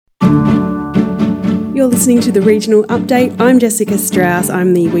You're listening to the Regional Update. I'm Jessica Strauss.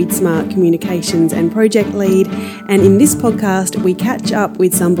 I'm the WeedSmart Communications and Project Lead. And in this podcast, we catch up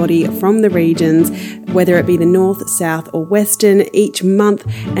with somebody from the regions, whether it be the North, South or Western, each month,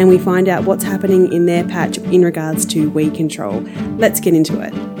 and we find out what's happening in their patch in regards to weed control. Let's get into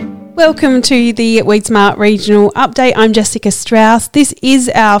it. Welcome to the WeedSmart Regional Update. I'm Jessica Strauss. This is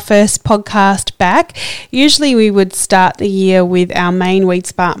our first podcast back. Usually we would start the year with our main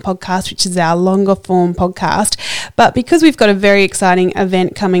WeedSmart podcast, which is our longer form podcast. But because we've got a very exciting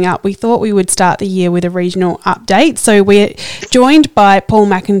event coming up, we thought we would start the year with a regional update. So we're joined by Paul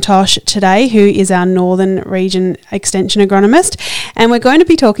McIntosh today, who is our Northern Region Extension Agronomist. And we're going to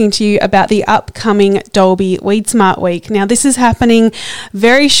be talking to you about the upcoming Dalby WeedSmart Week. Now, this is happening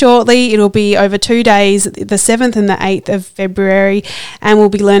very shortly. It'll be over 2 days, the 7th and the 8th of February, and we'll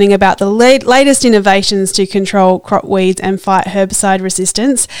be learning about the latest innovations to control crop weeds and fight herbicide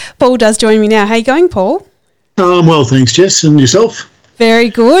resistance. Paul does join me now. How are you going, Paul? I'm well, thanks, Jess. And yourself? Very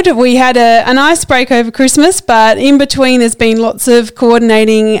good. We had a nice break over Christmas, but in between there's been lots of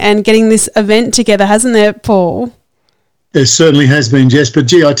coordinating and getting this event together, hasn't there, Paul? There certainly has been, Jess. But,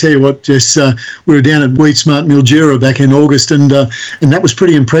 gee, I tell you what, Jess, we were down at WeedSmart Mildura back in August, and that was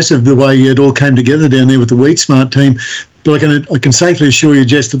pretty impressive, the way it all came together down there with the WeedSmart team. But I can safely assure you,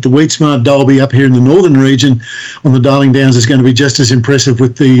 Jess, that the WeedSmart Dalby up here in the Northern region on the Darling Downs is going to be just as impressive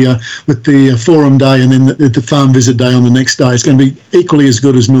with the Forum Day and then the Farm Visit Day on the next day. It's going to be equally as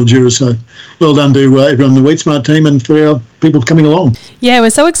good as Mildura. So well done to everyone on the WeedSmart team and for our people coming along. Yeah, we're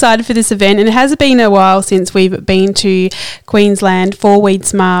so excited for this event, and it has been a while since we've been to Queensland for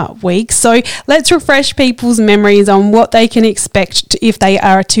WeedSmart Week. So let's refresh people's memories on what they can expect if they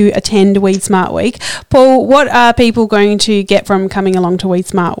are to attend WeedSmart Week. Paul, what are people going to get from coming along to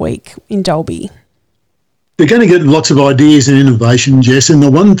WeedSmart Week in Dalby? They're going to get lots of ideas and innovation, Jess. And the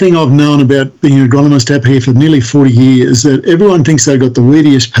one thing I've known about being an agronomist up here for nearly 40 years, that everyone thinks they've got the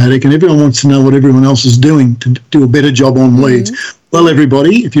weediest paddock and everyone wants to know what everyone else is doing to do a better job on weeds. Well,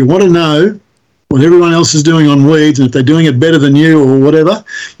 everybody, if you want to know what everyone else is doing on weeds, and if they're doing it better than you or whatever,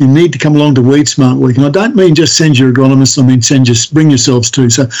 you need to come along to WeedSmart Week. And I don't mean just send your agronomists, I mean bring yourselves too.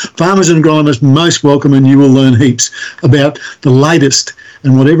 So farmers and agronomists, most welcome, and you will learn heaps about the latest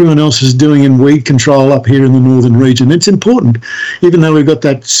and what everyone else is doing in weed control up here in the Northern region. It's important. Even though we've got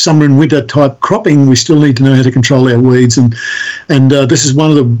that summer and winter type cropping, we still need to know how to control our weeds. And this is one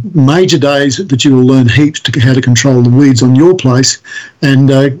of the major days that you will learn heaps to how to control the weeds on your place and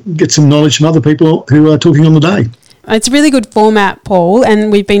get some knowledge from other people who are talking on the day. It's a really good format, Paul,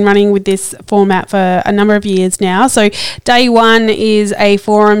 and we've been running with this format for a number of years now. So day one is a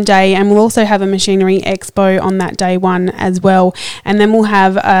forum day, and we'll also have a machinery expo on that day one as well. And then we'll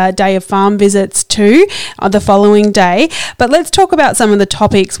have a day of farm visits too the following day. But let's talk about some of the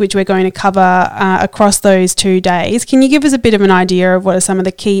topics which we're going to cover across those 2 days. Can you give us a bit of an idea of what are some of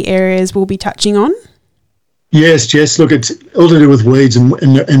the key areas we'll be touching on? Yes, Jess. Look, it's all to do with weeds and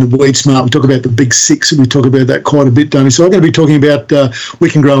WeedSmart. We talk about the big six, and we talk about that quite a bit, don't we? So I'm going to be talking about we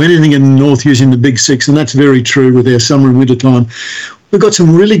can grow anything in the north using the big six, and that's very true with our summer and winter time. We've got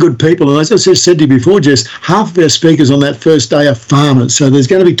some really good people, and as I said to you before, Jess, half of our speakers on that first day are farmers. So there's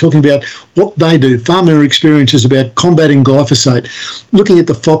going to be talking about what they do, farmer experiences about combating glyphosate, looking at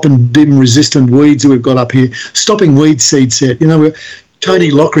the FOP and DIM resistant weeds that we've got up here, stopping weed seed set. You know,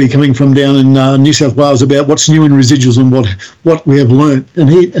 Tony Lockery coming from down in New South Wales about what's new in residuals and what we have learnt. And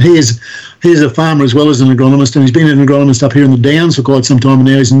he is a farmer as well as an agronomist, and he's been an agronomist up here in the Downs for quite some time, and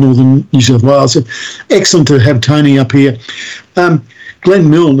now he's in northern New South Wales. So excellent to have Tony up here. Glenn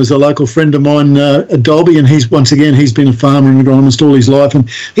Milne is a local friend of mine at Dalby, and he's been a farmer and agronomist all his life, and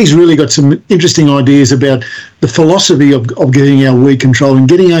he's really got some interesting ideas about the philosophy of getting our weed control and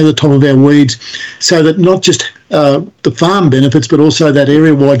getting over the top of our weeds so that not just the farm benefits, but also that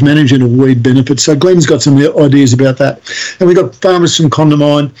area-wide management of weed benefits. So Glenn's got some ideas about that. And we've got farmers from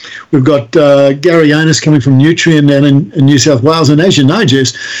Condamine. We've got Gary Onus coming from Nutrien down in New South Wales. And as you know,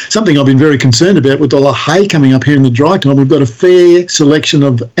 Jess, something I've been very concerned about with all the hay coming up here in the dry time, we've got a fair selection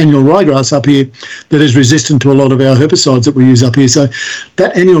of annual ryegrass up here that is resistant to a lot of our herbicides that we use up here. So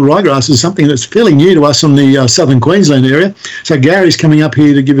that annual ryegrass is something that's fairly new to us on the southern Queensland area. So Gary's coming up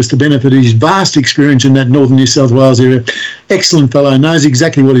here to give us the benefit of his vast experience in that northern New South Wales area. Excellent fellow, knows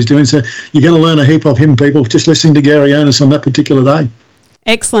exactly what he's doing. So you're going to learn a heap of him, people, just listening to Gary Onus on that particular day.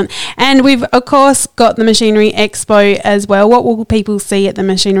 Excellent. And we've, of course, got the Machinery Expo as well. What will people see at the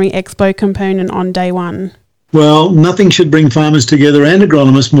Machinery Expo component on day one? Well, nothing should bring farmers together and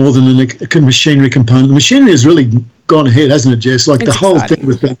agronomists more than a machinery component. The machinery is really gone ahead, hasn't it, Jess? Like the whole thing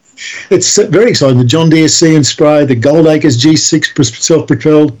with that. It's very exciting. The John Deere See and Spray, the Goldacres G6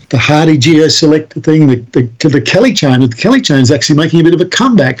 self-propelled, the Hardy Geo Select thing, the Kelly chain. The Kelly chain is actually making a bit of a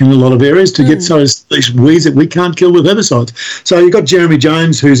comeback in a lot of areas to get these weeds that we can't kill with herbicides. So you've got Jeremy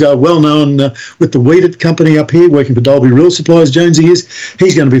Jones, who's well known with the Weedit company up here, working for Dolby Rural Supplies. Jonesy is.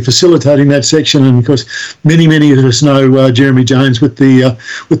 He's going to be facilitating that section, and of course, many of us know Jeremy Jones with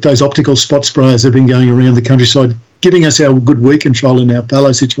those optical spot sprayers that have been going around the countryside, giving us our good weed control in our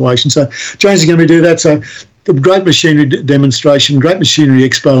fallow situation. So Jones is going to do that. So the great machinery demonstration, great machinery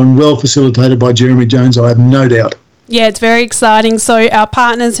expo, and well facilitated by Jeremy Jones, I have no doubt. Yeah, it's very exciting. So our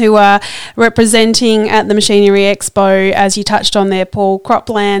partners who are representing at the Machinery Expo, as you touched on there, Paul,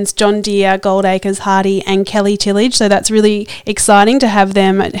 Croplands, John Deere, Goldacres, Hardy and Kelly Tillage. So that's really exciting to have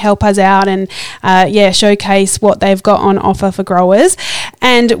them help us out and, showcase what they've got on offer for growers.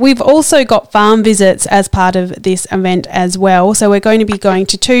 And we've also got farm visits as part of this event as well. So we're going to be going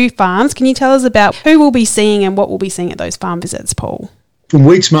to 2 farms. Can you tell us about who we'll be seeing and what we'll be seeing at those farm visits, Paul? From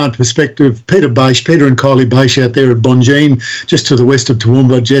WeedSmart perspective, Peter and Kylie Bache out there at Bonjean, just to the west of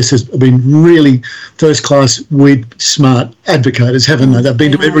Toowoomba, Jess, has been really first-class WeedSmart advocates, haven't they? They've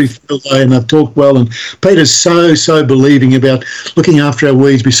been to every field day and they've talked well. And Peter's so believing about looking after our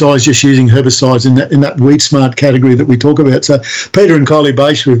weeds besides just using herbicides in that WeedSmart category that we talk about. So Peter and Kylie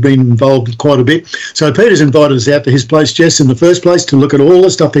Bache have been involved quite a bit. So Peter's invited us out to his place, Jess, in the first place to look at all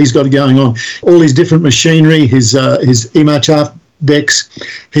the stuff he's got going on, all his different machinery, his EMACH decks,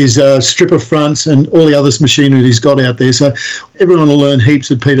 his stripper fronts and all the other machinery that he's got out there. So everyone will learn heaps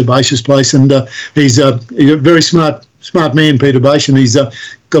at Peter Bache's place, and he's a very smart man, Peter Bache, and he's got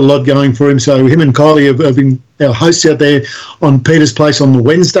a lot going for him. So him and Kylie have been our hosts out there on Peter's place on the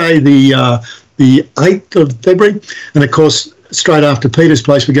Wednesday, the 8th of February, and of course straight after Peter's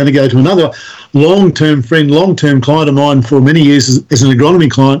place, we're going to go to another long-term friend, long-term client of mine for many years as an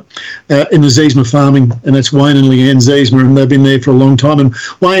agronomy client in the Ziesmer farming, and that's Wayne and Leanne Ziesmer, and they've been there for a long time. And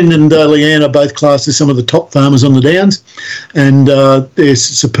Wayne and Leanne are both classed as some of the top farmers on the Downs, and they're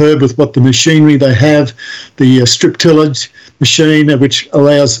superb with what the machinery they have, the strip tillage machine, which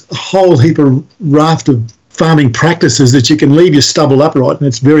allows a whole heap of raft of farming practices that you can leave your stubble upright, and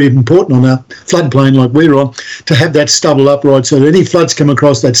it's very important on a floodplain like we're on to have that stubble upright so that any floods come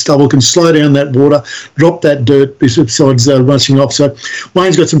across that stubble can slow down that water, drop that dirt besides rushing off. So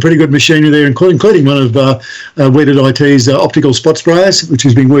Wayne's got some pretty good machinery there, including one of Weedit IT's optical spot sprayers, which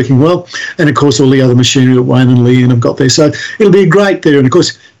has been working well, and of course all the other machinery that Wayne and Leanne have got there. So it'll be great there, and of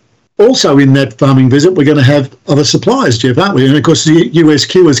course also in that farming visit, we're going to have other suppliers, Jeff, aren't we? And of course, the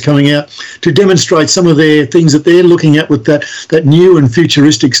USQ is coming out to demonstrate some of their things that they're looking at with that new and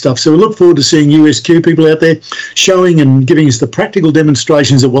futuristic stuff. So we look forward to seeing USQ people out there showing and giving us the practical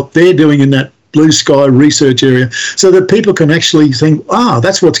demonstrations of what they're doing in that blue sky research area, so that people can actually think,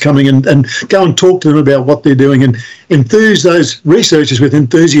 that's what's coming, and go and talk to them about what they're doing and enthuse those researchers with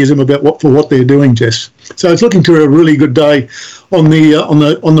enthusiasm about what they're doing, Jess. So it's looking to a really good day on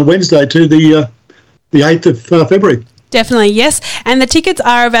the Wednesday to the 8th of February. Definitely, yes. And the tickets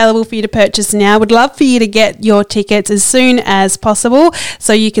are available for you to purchase now. Would love for you to get your tickets as soon as possible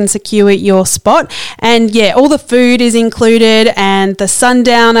so you can secure your spot. And yeah, all the food is included and the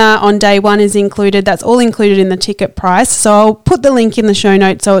sundowner on day one is included. That's all included in the ticket price. So I'll put the link in the show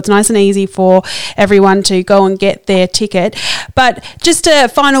notes so it's nice and easy for everyone to go and get their ticket. But just a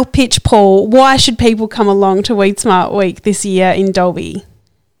final pitch, Paul, why should people come along to WeedSmart Week this year in Dalby?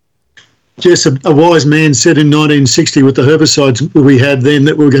 Jess, a wise man said in 1960 with the herbicides we had then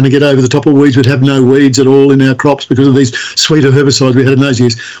that we were going to get over the top of weeds, we'd have no weeds at all in our crops because of these sweeter herbicides we had in those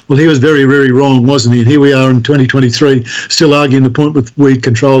years. Well, he was very, very wrong, wasn't he? And here we are in 2023 still arguing the point with weed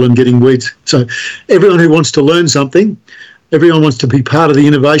control and getting weeds. So everyone who wants to learn something, everyone wants to be part of the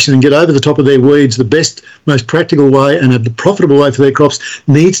innovation and get over the top of their weeds, the best, most practical way and a profitable way for their crops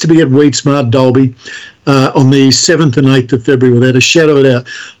needs to be at WeedSmart Dalby on the 7th and 8th of February without a shadow of a doubt.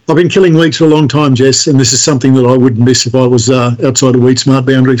 I've been killing weeds for a long time, Jess, and this is something that I wouldn't miss if I was outside of WeedSmart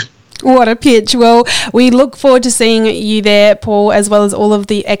boundaries. What a pitch. Well, we look forward to seeing you there, Paul, as well as all of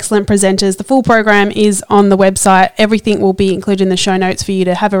the excellent presenters. The full program is on the website. Everything will be included in the show notes for you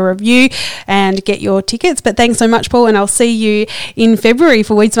to have a review and get your tickets. But thanks so much, Paul, and I'll see you in February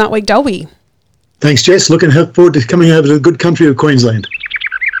for WeedSmart Week Dalby. Thanks, Jess. Looking forward to coming over to the good country of Queensland.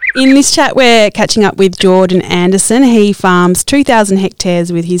 In this chat, we're catching up with Jordan Anderson. He farms 2,000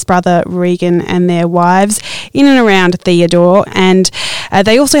 hectares with his brother Regan and their wives in and around Theodore. And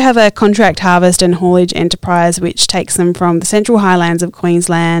They also have a contract harvest and haulage enterprise which takes them from the Central Highlands of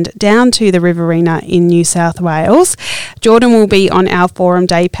Queensland down to the Riverina in New South Wales. Jordan will be on our Forum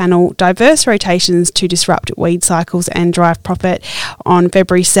Day panel, Diverse Rotations to Disrupt Weed Cycles and Drive Profit, on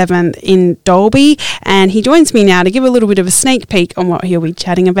February 7th in Dalby. And he joins me now to give a little bit of a sneak peek on what he'll be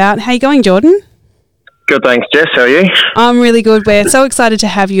chatting about. How are you going, Jordan? Good, thanks, Jess. How are you? I'm really good. We're so excited to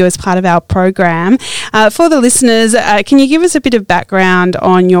have you as part of our program. For the listeners, can you give us a bit of background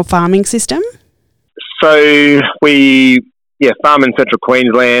on your farming system? So we farm in Central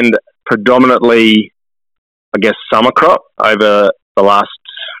Queensland, predominantly, I guess, summer crop over the last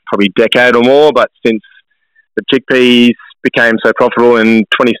probably decade or more. But since the chickpeas became so profitable in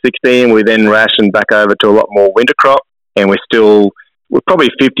 2016, we then rationed back over to a lot more winter crop, and we're probably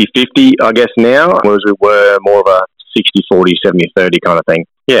 50-50, I guess, now, whereas we were more of a 60-40, 70-30 kind of thing.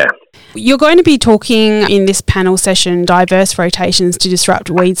 Yeah. You're going to be talking in this panel session, Diverse Rotations to Disrupt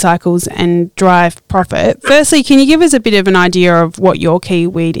Weed Cycles and Drive Profit. Firstly, can you give us a bit of an idea of what your key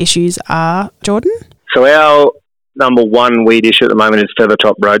weed issues are, Jordan? So our number one weed issue at the moment is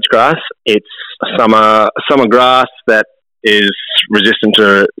feathertop roach grass. It's a summer grass that is resistant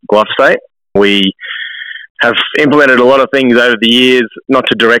to glyphosate. We have implemented a lot of things over the years, not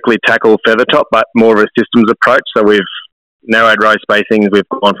to directly tackle feathertop, but more of a systems approach. So we've narrowed row spacings. We've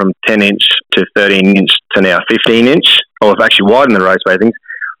gone from 10-inch to 13-inch to now 15-inch, or we've actually widened the row spacings.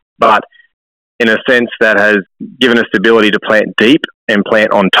 But in a sense, that has given us the ability to plant deep and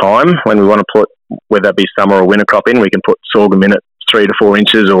plant on time. When we want to put, whether that be summer or winter crop in, we can put sorghum in at 3 to 4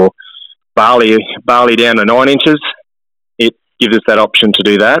 inches, or barley down to 9 inches. It gives us that option to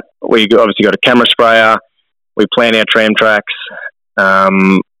do that. We obviously got a camera sprayer. We plant our tram tracks.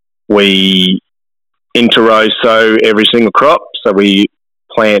 We inter-row sow every single crop. So we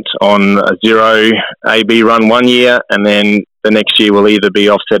plant on a 0 AB run 1 year, and then the next year we'll either be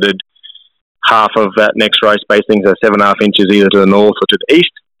offsetted half of that next row spacing, so 7.5 inches either to the north or to the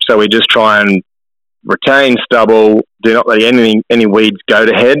east. So we just try and retain stubble, do not let any weeds go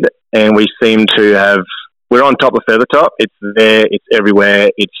to head, and we seem to we're on top of feathertop. It's there, it's everywhere,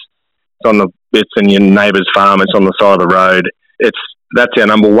 it's in your neighbour's farm, it's on the side of the road. That's our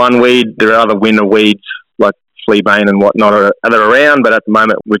number one weed. There are other winter weeds like fleabane and whatnot are around, but at the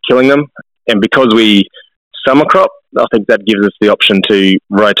moment we're killing them. And because we summer crop, I think that gives us the option to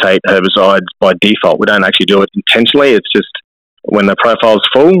rotate herbicides by default. We don't actually do it intentionally. It's just when the profile's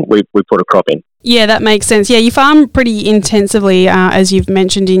full, we put a crop in. Yeah, that makes sense. Yeah, you farm pretty intensively, as you've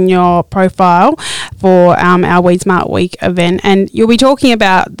mentioned in your profile for our Weed Smart Week event, and you'll be talking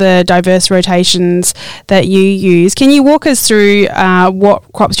about the diverse rotations that you use. Can you walk us through what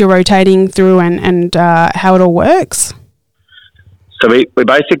crops you're rotating through and how it all works? So we'd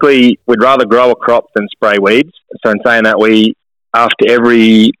rather grow a crop than spray weeds. So in saying that, after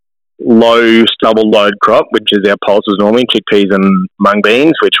every low stubble load crop, which is our pulses normally, chickpeas and mung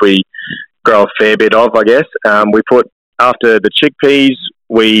beans, which we grow a fair bit of, I guess. After the chickpeas,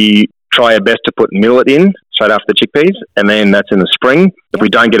 we try our best to put millet in straight after the chickpeas, and then that's in the spring. If we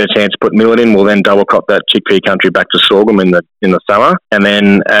don't get a chance to put millet in, we'll then double crop that chickpea country back to sorghum in the summer. And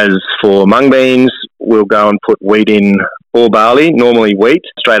then as for mung beans, we'll go and put wheat in or barley, normally wheat,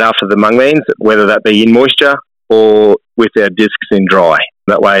 straight after the mung beans, whether that be in moisture or with our discs in dry.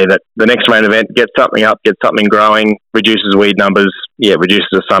 That way that the next rain event gets something up, gets something growing, reduces weed numbers, reduces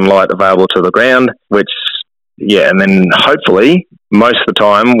the sunlight available to the ground, and then hopefully most of the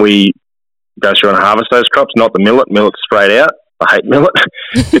time we go through and harvest those crops, not the millet. Millet's sprayed out. I hate millet.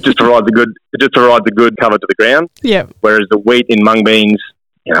 It just provides a good cover to the ground. Yeah. Whereas the wheat in mung beans,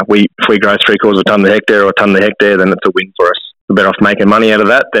 if we grow 3/4 of a tonne a hectare or a tonne a hectare, then it's a win for us. We're better off making money out of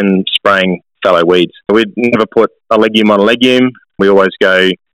that than spraying fallow weeds. We'd never put a legume on a legume. We always go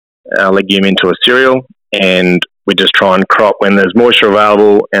legume into a cereal, and we just try and crop when there's moisture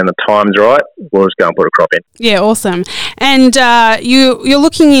available and the time's right. We'll just go and put a crop in. Yeah, awesome. And you're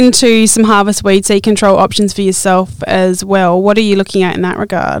looking into some harvest weed seed control options for yourself as well. What are you looking at in that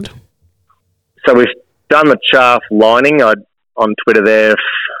regard? So we've done the chaff lining. On Twitter there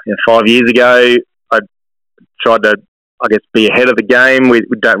 5 years ago. I tried to, be ahead of the game. We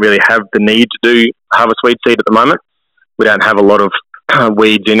don't really have the need to do harvest weed seed at the moment. We don't have a lot of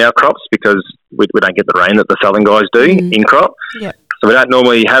weeds in our crops because we don't get the rain that the southern guys do in crop. Yep. So we don't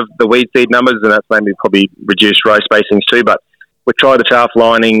normally have the weed seed numbers, and that's maybe probably reduced row spacings too. But we tried the chaff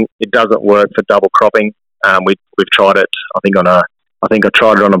lining. It doesn't work for double cropping. We've tried it. I think I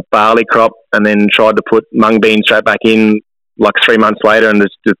tried it on a barley crop, and then tried to put mung beans straight back in like 3 months later, and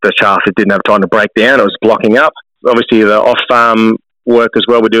the chaff didn't have time to break down. It was blocking up. Obviously, the off-farm work as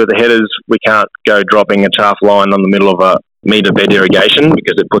well we do at the headers, we can't go dropping a chaff line on the middle of metre bed irrigation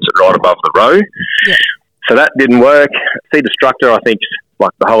because it puts it right above the row. Yeah. So that didn't work. Seed destructor, I think, is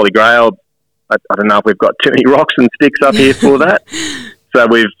like the holy grail. I don't know if we've got too many rocks and sticks up here for that. So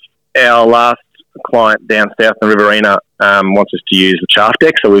our last client down south in Riverina wants us to use the chaff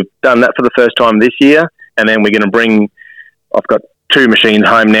deck. So we've done that for the first time this year. And then we're going to I've got 2 machines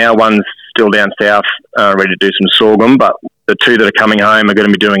home now. One's still down south, ready to do some sorghum. But the 2 that are coming home are going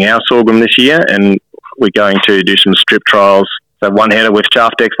to be doing our sorghum this year. And we're going to do some strip trials. So 1 header with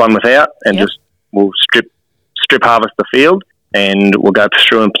chaff decks, 1 without. And just we'll strip harvest the field. And we'll go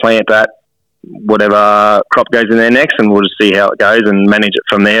through and plant that, whatever crop goes in there next, and we'll just see how it goes and manage it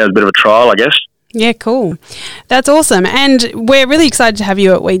from there as a bit of a trial, I guess. Yeah, cool. That's awesome. And we're really excited to have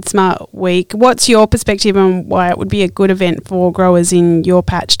you at Weed Smart Week. What's your perspective on why it would be a good event for growers in your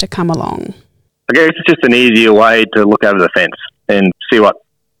patch to come along? I guess it's just an easier way to look over the fence and see what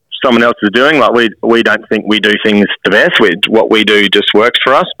someone else is doing. Like we don't think we do things the best. What we do just works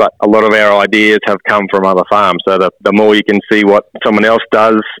for us, but a lot of our ideas have come from other farms. So the more you can see what someone else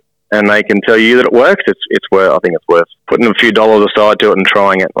does and they can tell you that it works, I think it's worth putting a few dollars aside to it and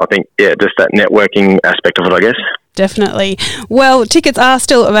trying it. I think, just that networking aspect of it, I guess. Definitely. Well, tickets are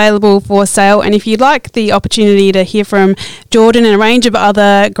still available for sale, and if you'd like the opportunity to hear from Jordan and a range of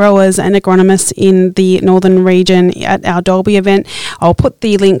other growers and agronomists in the northern region at our Dalby event, I'll put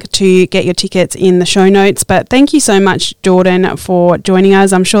the link to get your tickets in the show notes. But thank you so much, Jordan, for joining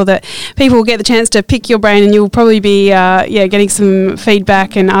us. I'm sure that people will get the chance to pick your brain, and you'll probably be getting some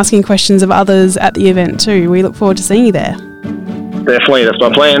feedback and asking questions of others at the event too. We look forward to seeing you there. Definitely, that's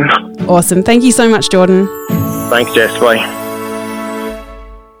my plan. Awesome. Thank you so much, Jordan. Thanks, Jess. Bye.